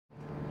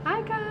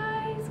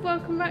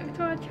welcome back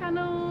to our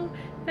channel.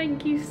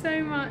 Thank you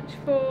so much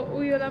for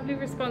all your lovely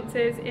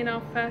responses in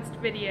our first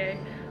video.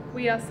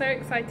 We are so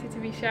excited to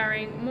be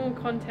sharing more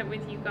content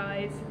with you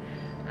guys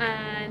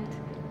and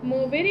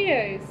more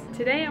videos.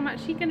 Today I'm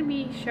actually going to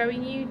be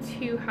showing you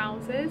two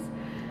houses.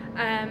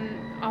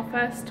 Our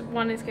first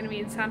one is going to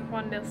be in San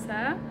Juan del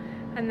Sur,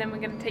 and then we're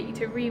going to take you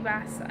to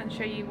Rivas and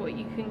show you what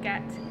you can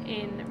get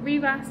in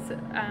Rivas.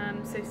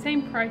 So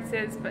same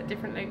prices but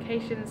different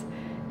locations,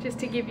 just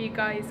to give you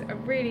guys a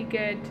really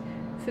good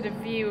sort of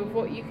view of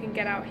what you can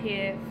get out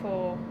here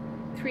for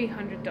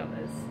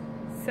 $300.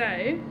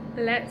 So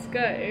let's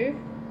go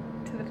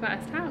to the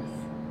first house.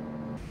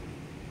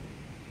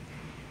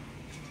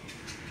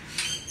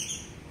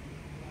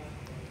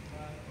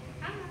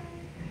 Hi,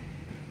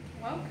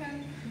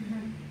 welcome.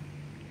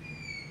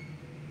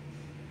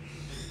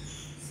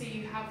 So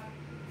you have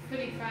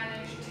fully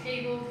furnished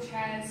table,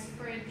 chairs,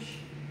 fridge,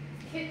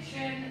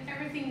 kitchen,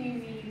 everything you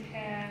need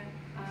here.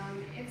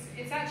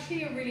 It's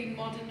actually a really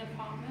modern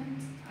apartment.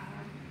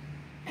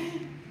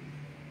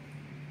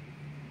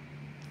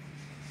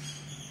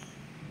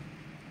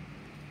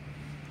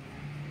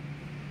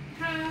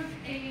 Have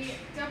a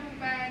double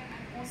bed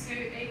and also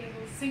a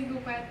little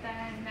single bed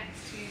there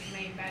next to the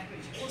main bed,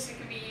 which also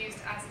can be used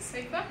as a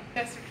sofa.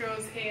 Chest of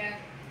drawers here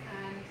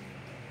and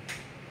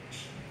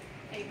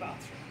a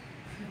bathroom.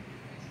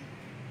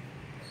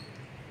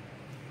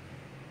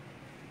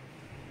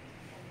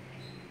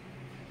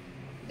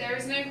 There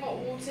is no hot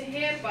water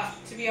here, but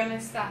to be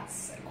honest,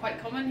 that's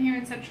quite common here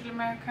in Central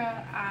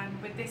America,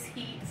 and with this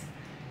heat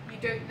you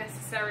don't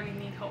necessarily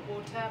need hot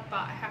water, but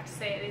I have to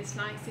say it is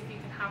nice if you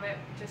can have it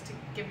just to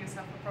give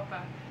yourself a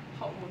proper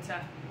hot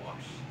water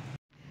wash.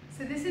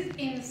 So this is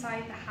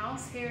inside the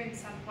house here in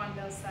San Juan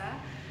del Sur.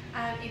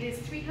 It is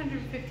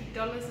 $350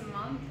 a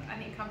month,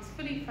 and it comes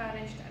fully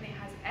furnished, and it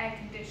has air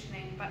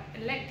conditioning, but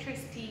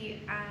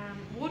electricity,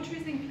 water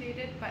is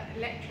included, but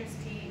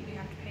electricity we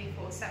have to pay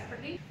for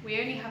separately. We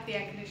only have the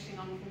air conditioning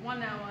on for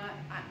 1 hour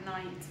at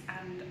night,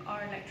 and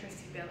our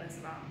electricity bill is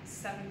around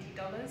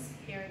 $70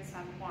 here in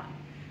San Juan,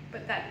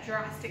 but that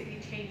drastically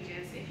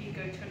changes if you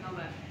go to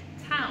another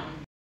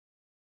town.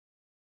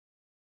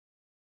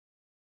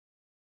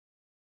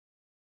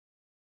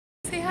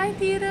 Say hi,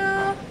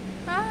 Theodore.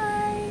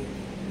 Hi.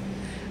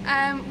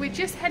 We're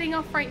just heading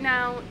off right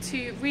now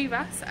to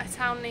Rivas, a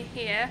town near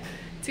here,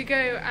 to go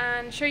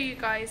and show you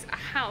guys a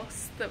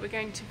house that we're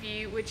going to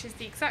view, which is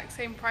the exact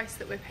same price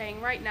that we're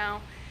paying right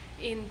now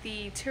in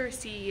the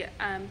touristy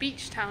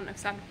beach town of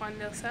San Juan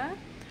del Sur.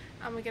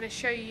 And we're going to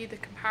show you the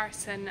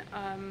comparison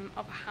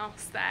of a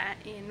house there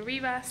in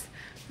Rivas,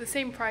 the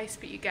same price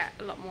but you get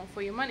a lot more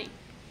for your money.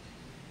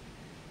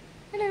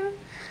 Hello.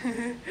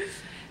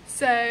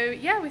 So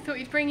yeah, we thought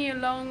we'd bring you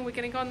along. We're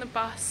going to go on the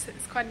bus.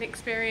 It's quite an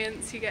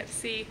experience. You get to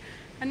see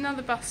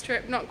another bus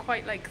trip, not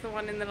quite like the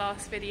one in the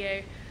last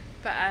video,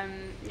 but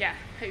yeah,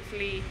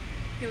 hopefully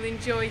you'll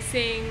enjoy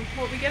seeing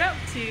what we get up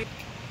to.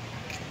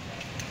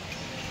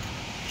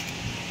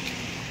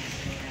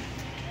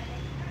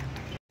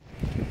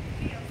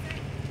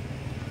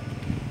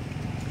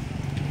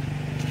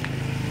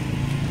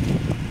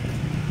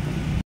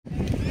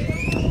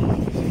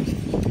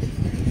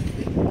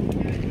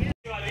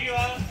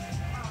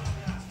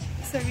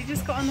 So we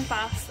just got on the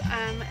bus.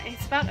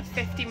 It's about a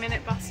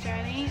 50-minute bus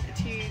journey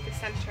to the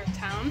centre of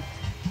town.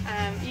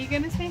 Are you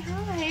going to say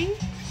hi?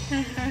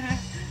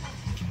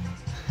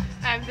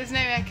 There's no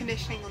air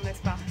conditioning on this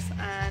bus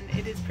and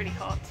it is pretty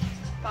hot,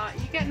 but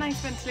you get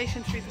nice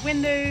ventilation through the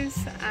windows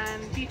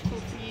and beautiful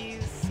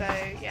views, so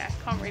yeah,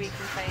 can't really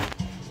complain.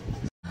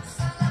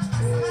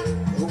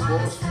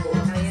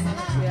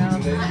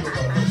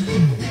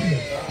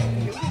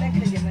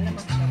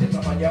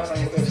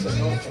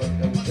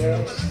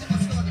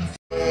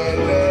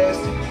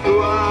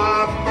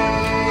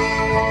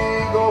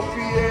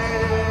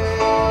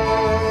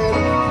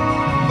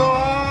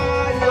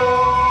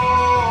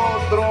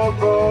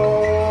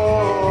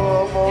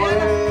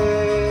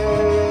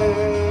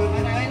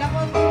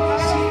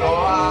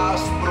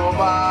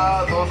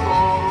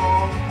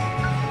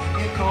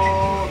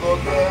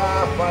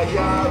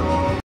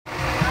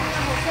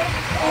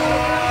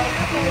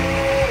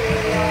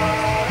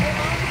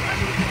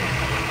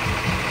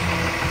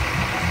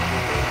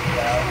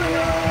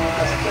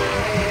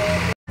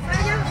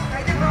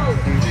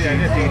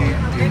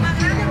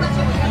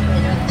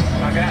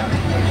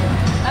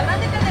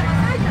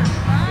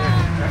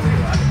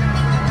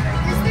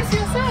 Is this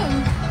your song?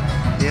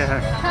 Yeah.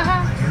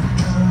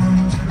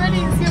 That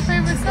is your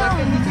favorite song.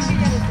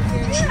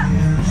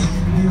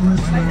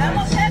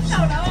 ¿Bailamos esta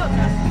o la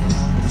otra?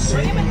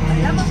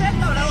 ¿Bailamos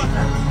esta o la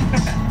otra?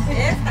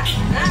 Esta.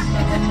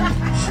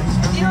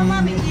 Digo,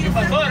 mami, y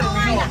usted no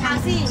baila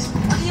así.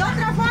 Y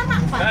otra forma.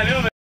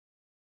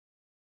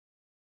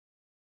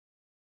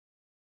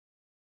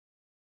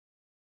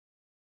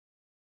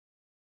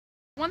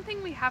 One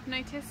thing we have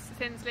noticed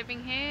since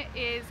living here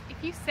is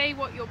if you say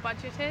what your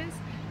budget is,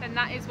 then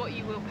that is what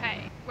you will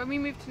pay. When we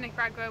moved to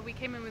Nicaragua, we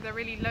came in with a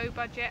really low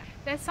budget.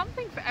 There's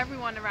something for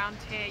everyone around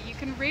here. You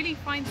can really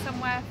find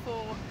somewhere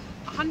for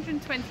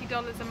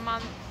 $120 a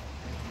month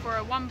for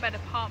a 1-bed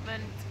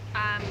apartment,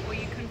 or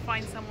you can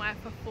find somewhere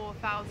for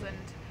 $4,000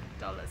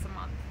 a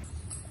month.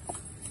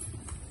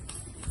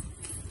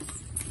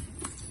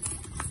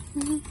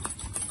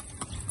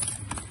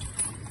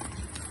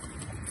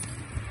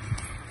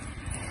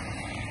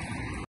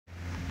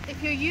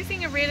 If you're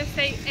using a real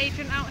estate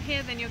agent out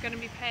here, then you're going to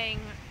be paying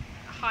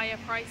higher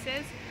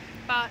prices.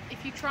 But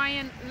if you try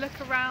and look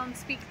around,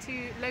 speak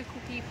to local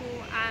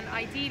people, and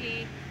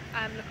ideally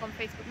look on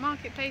Facebook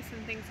Marketplace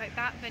and things like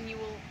that, then you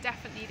will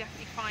definitely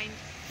find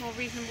more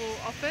reasonable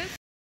offers.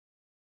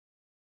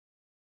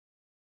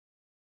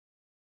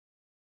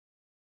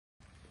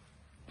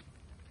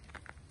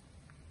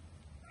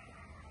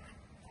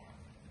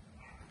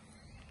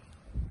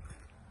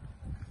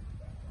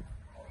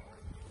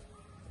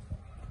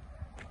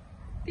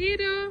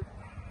 Theodore,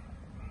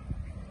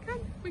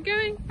 come, we're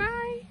going,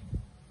 bye.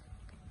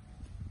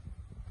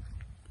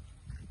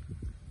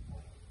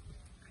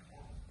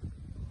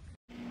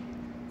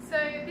 So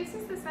this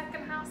is the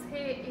second house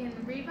here in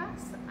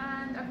Rivas,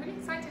 and I'm really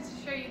excited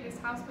to show you this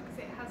house because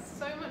it has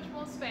so much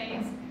more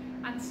space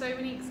and so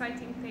many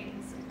exciting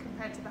things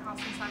compared to the house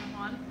in San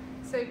Juan.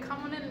 So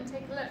come on in and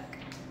take a look.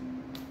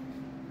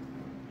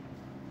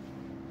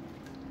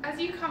 As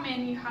you come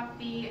in, you have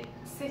the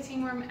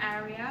sitting room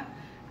area.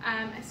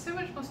 It's so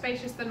much more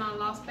spacious than our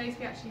last place.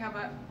 We actually have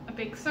a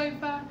big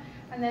sofa,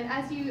 and then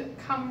as you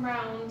come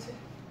round,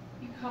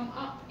 you come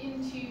up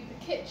into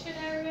the kitchen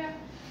area.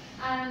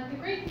 And the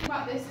great thing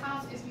about this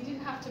house is we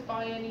didn't have to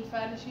buy any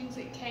furnishings.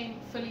 It came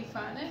fully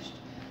furnished,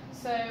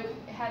 so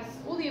it has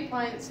all the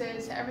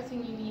appliances,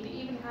 everything you need. It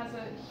even has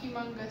a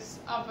humongous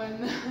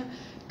oven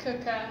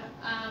cooker,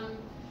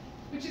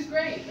 which is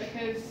great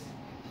because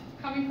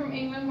coming from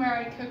England, where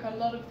I cook a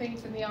lot of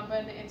things in the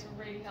oven, it's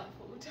really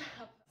helpful to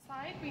have.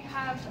 Outside we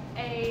have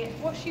a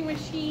washing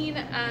machine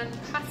and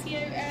patio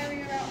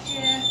area out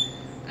here.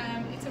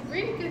 It's a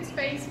really good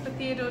space for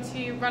Theodore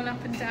to run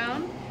up and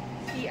down.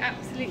 He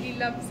absolutely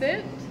loves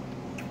it.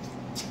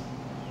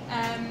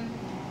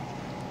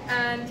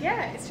 And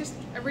yeah, it's just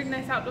a really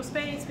nice outdoor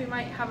space. We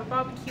might have a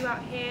barbecue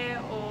out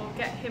here or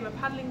get him a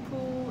paddling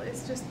pool.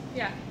 It's just,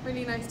 yeah,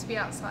 really nice to be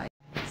outside.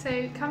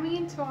 So coming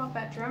into our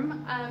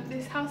bedroom,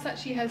 this house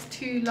actually has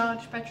 2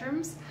 large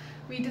bedrooms.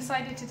 We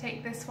decided to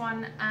take this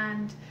one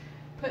and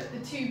put the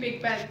 2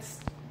 big beds,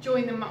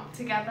 join them up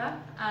together.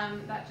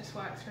 That just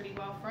works really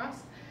well for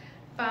us.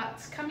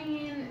 But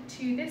coming in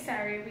to this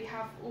area, we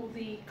have all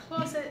the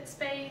closet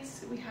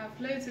space, we have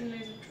loads and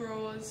loads of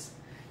drawers,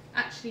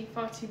 actually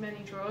far too many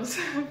drawers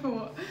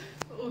for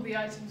all the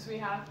items we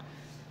have.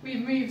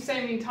 We've moved so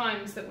many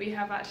times that we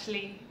have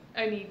actually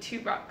only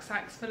 2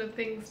 rucksacks full of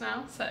things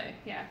now, so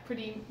yeah,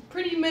 pretty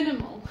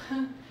minimal.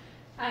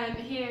 And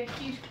here,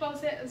 huge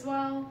closet as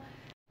well.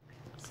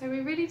 So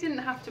we really didn't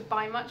have to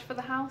buy much for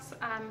the house.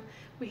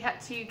 We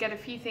had to get a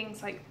few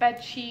things like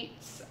bed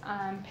sheets,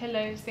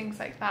 pillows, things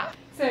like that.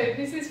 So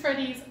this is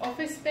Freddie's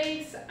office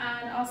space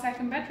and our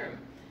second bedroom.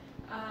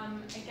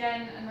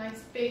 Again, a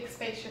nice big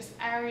spacious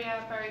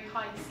area, very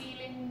high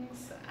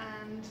ceilings,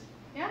 and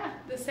yeah,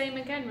 the same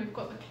again. We've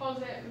got the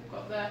closet, we've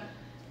got the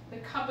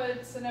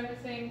cupboards and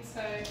everything,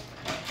 so it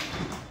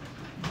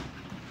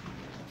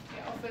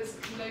offers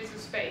loads of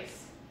space.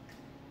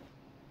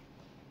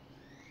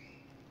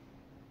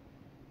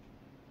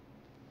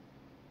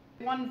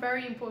 One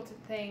very important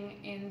thing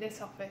in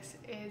this office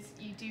is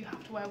you do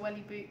have to wear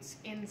welly boots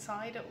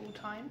inside at all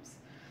times.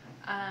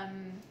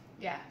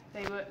 Yeah,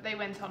 they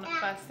went on at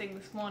first thing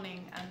this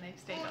morning and they've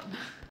stayed on.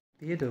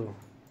 Theodore,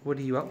 what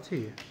are you up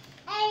to?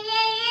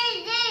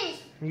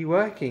 Are you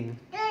working?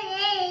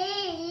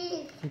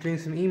 You're doing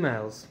some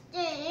emails?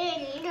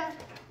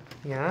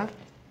 Yeah?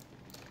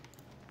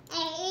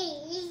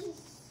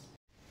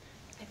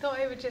 I thought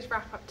I would just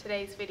wrap up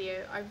today's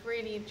video. I've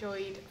really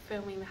enjoyed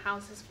filming the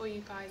houses for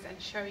you guys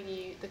and showing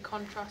you the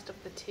contrast of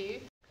the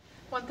 2.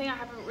 One thing I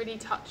haven't really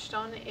touched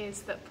on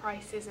is that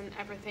price isn't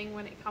everything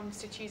when it comes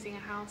to choosing a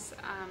house,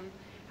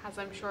 as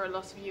I'm sure a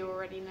lot of you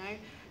already know.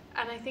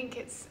 And I think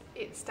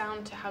it's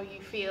down to how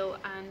you feel,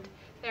 and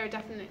there are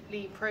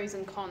definitely pros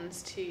and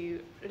cons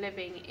to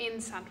living in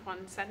San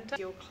Juan Center.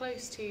 You're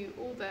close to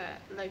all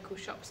the local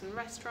shops and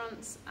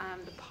restaurants,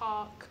 the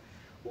park,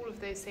 all of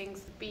those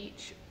things, the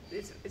beach.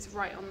 It's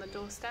right on the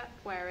doorstep,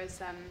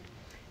 whereas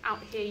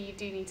out here you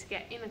do need to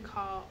get in a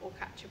car or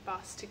catch a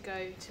bus to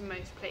go to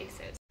most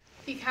places.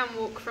 You can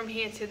walk from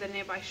here to the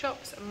nearby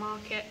shops and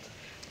market,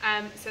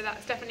 so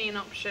that's definitely an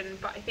option,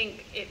 but I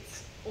think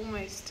it's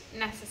almost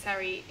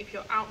necessary if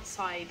you're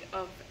outside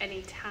of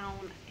any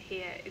town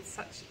here. It's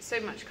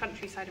so much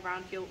countryside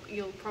around,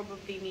 you'll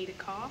probably need a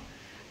car.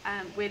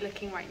 We're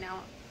looking right now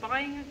at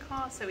buying a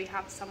car, so we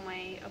have some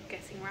way of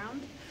getting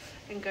around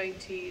and going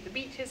to the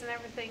beaches and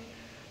everything.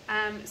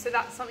 So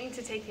that's something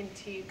to take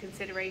into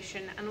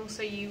consideration, and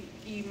also you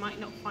might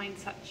not find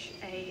such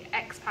a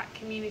expat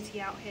community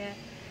out here.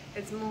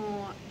 It's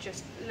more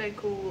just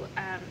local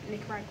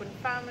Nicaraguan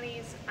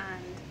families,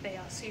 and they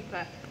are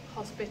super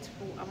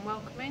hospitable and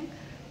welcoming.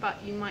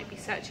 but you might be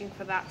searching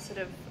for that sort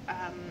of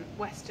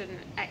Western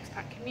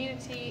expat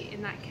community.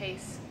 In that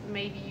case,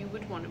 maybe you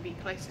would want to be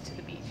closer to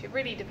the beach. It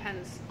really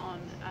depends on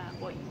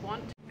what you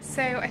want.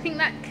 So I think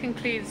that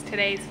concludes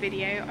today's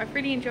video. I've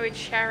really enjoyed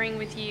sharing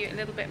with you a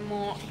little bit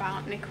more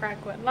about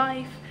Nicaragua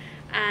life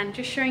and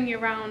just showing you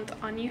around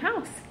our new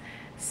house.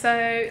 So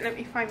let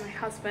me find my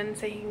husband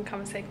so he can come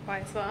and say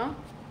goodbye as well.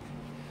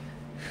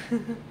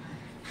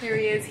 Here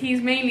he is.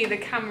 He's mainly the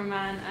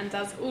cameraman and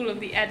does all of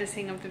the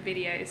editing of the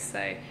videos,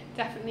 so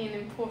definitely an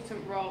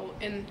important role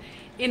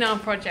in our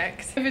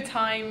project. Over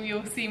time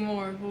you'll see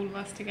more of all of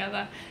us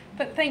together.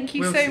 But thank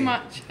you so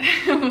much.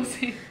 We'll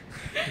see.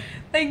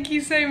 Thank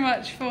you so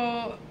much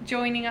for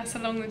joining us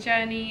along the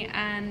journey,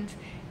 and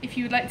if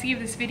you would like to give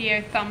this video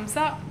a thumbs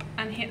up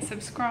and hit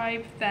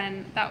subscribe,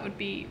 then that would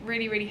be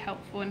really, really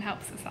helpful and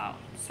helps us out.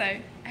 So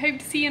I hope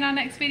to see you in our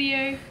next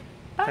video.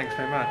 Bye. Thanks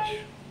very much.